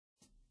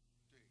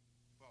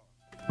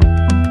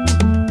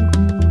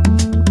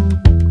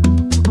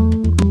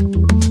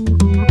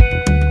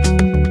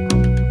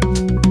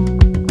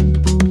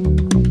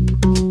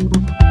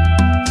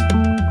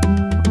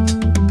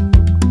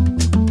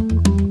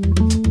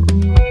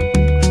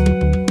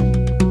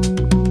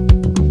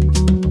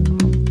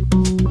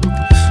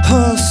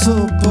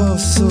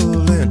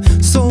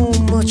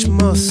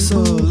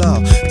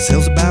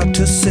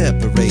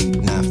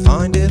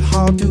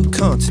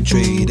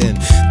concentrate and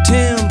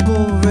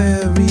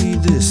temporary.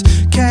 This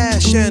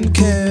cash and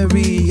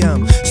carry,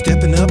 I'm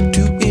stepping up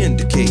to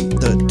indicate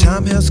the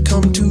time has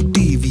come to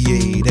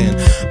deviate. And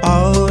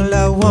all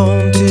I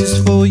want is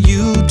for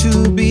you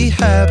to be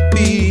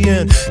happy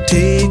and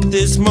take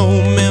this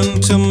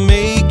moment to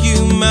make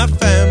you my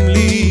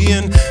family.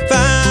 And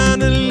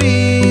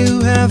finally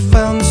you have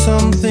found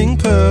something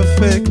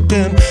perfect,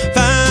 and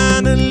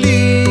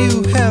finally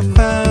you have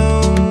found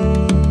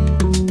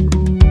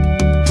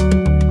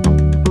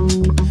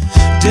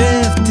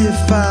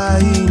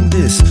death-defying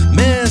this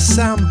mess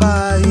I'm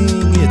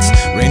buying. It's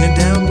raining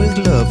down with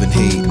love and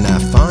hate, and I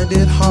find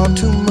it hard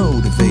to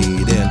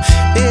motivate. And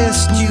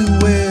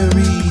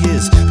estuary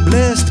is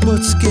blessed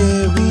but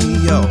scary.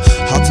 Your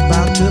heart's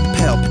about to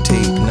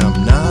palpitate, and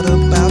I'm not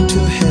about to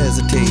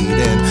hesitate.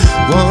 And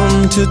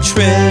want to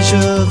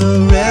treasure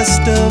the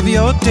rest of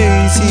your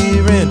days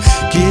here and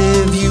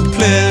give you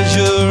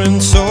pleasure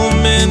in so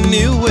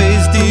many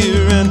ways,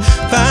 dear. And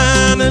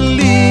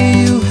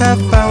finally you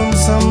have found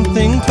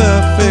something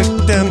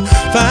perfect, and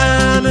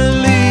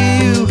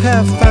finally you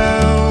have found.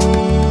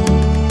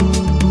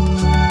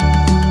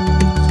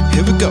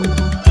 Here we go.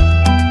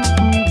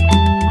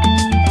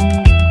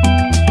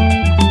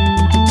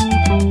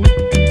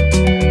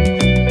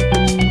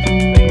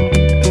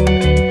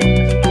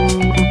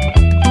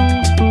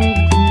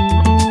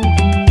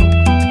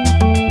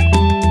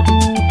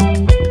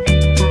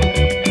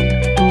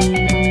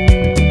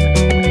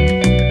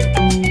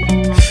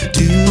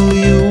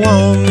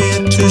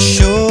 To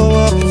show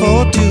up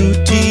for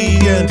duty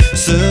and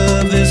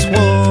serve this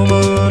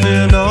woman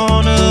and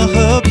honor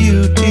her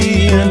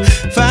beauty. And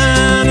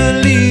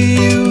finally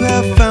you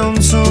have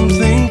found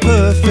something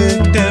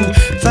perfect, and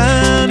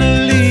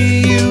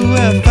finally you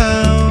have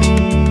found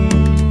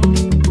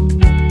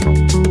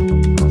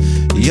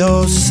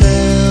yourself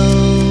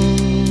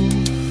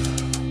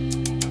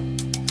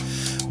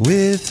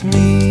with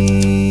me.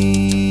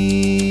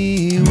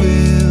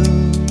 Will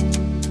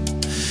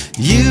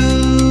you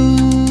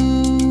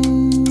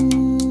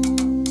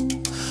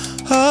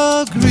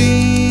agree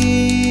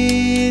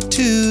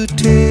to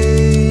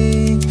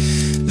take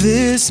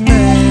this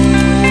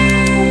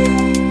man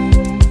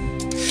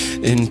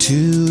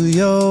into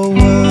your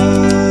world?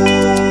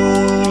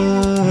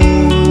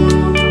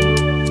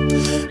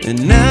 And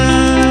now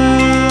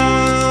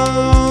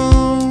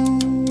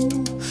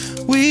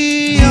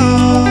we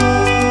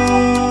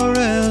are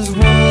as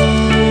one.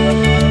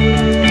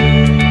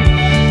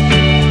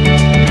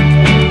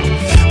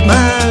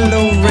 My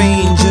Lone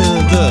Ranger,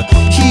 the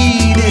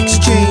heat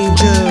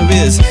exchanger,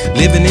 is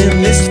living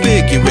in this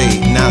figure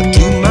eight, and I'll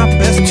do my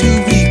best to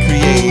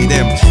recreate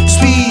them.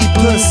 Sweet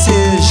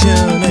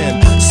precision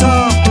and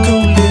soft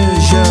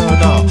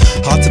collision, our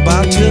hearts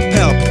about to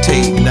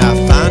palpitate, and I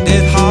find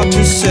it hard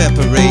to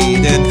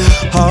separate. And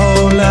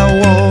all I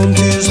want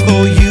is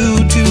for you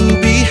to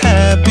be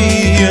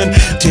happy and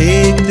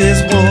take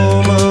this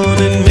woman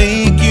and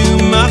make you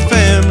my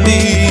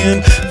family.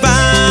 And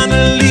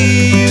finally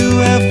you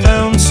have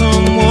found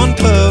someone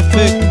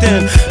perfect,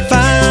 and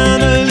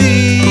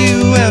finally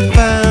you have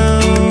found.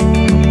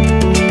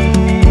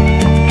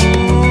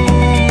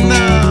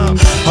 Now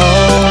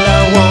all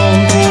I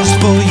want is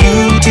for you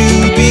to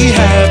be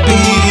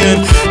happy and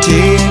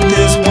take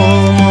this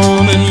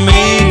woman and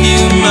make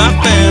you my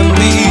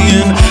family.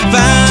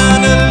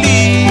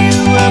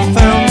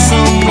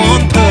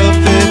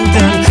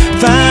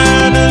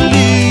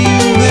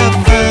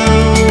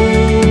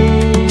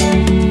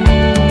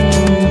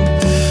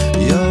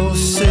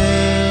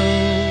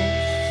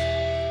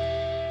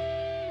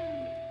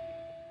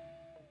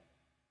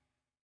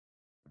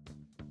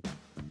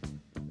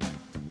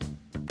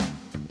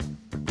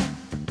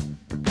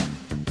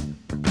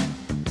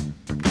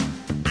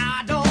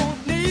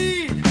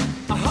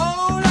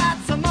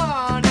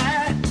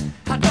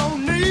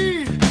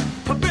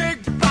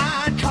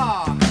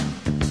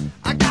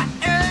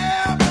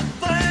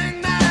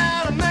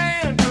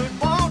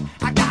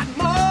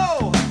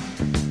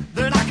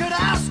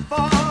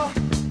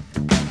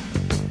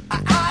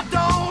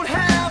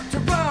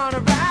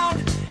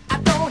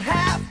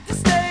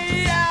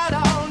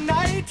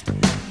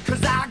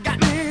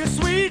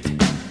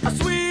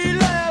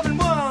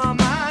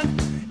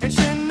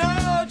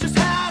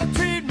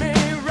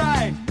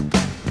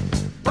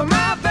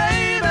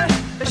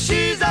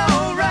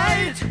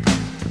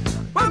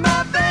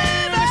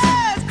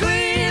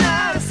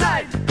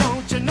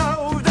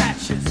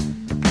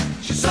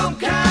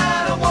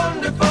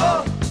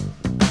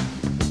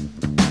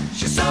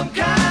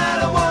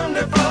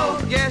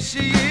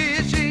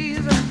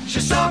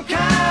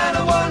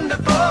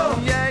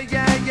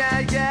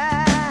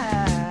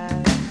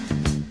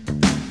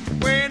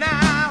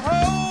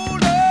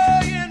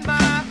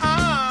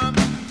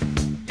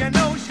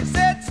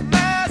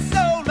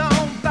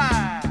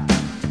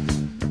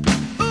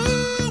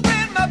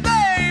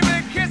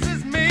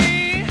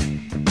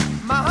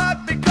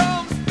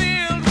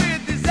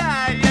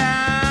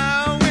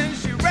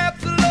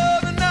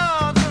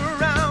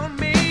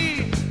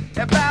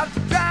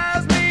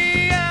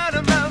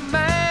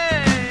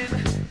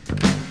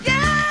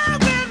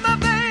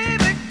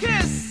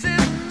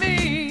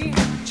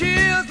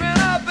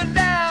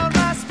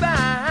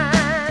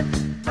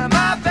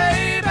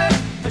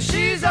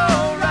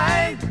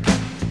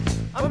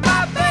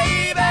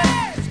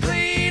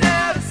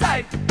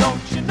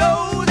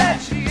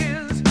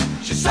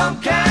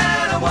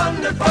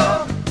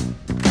 wonderful.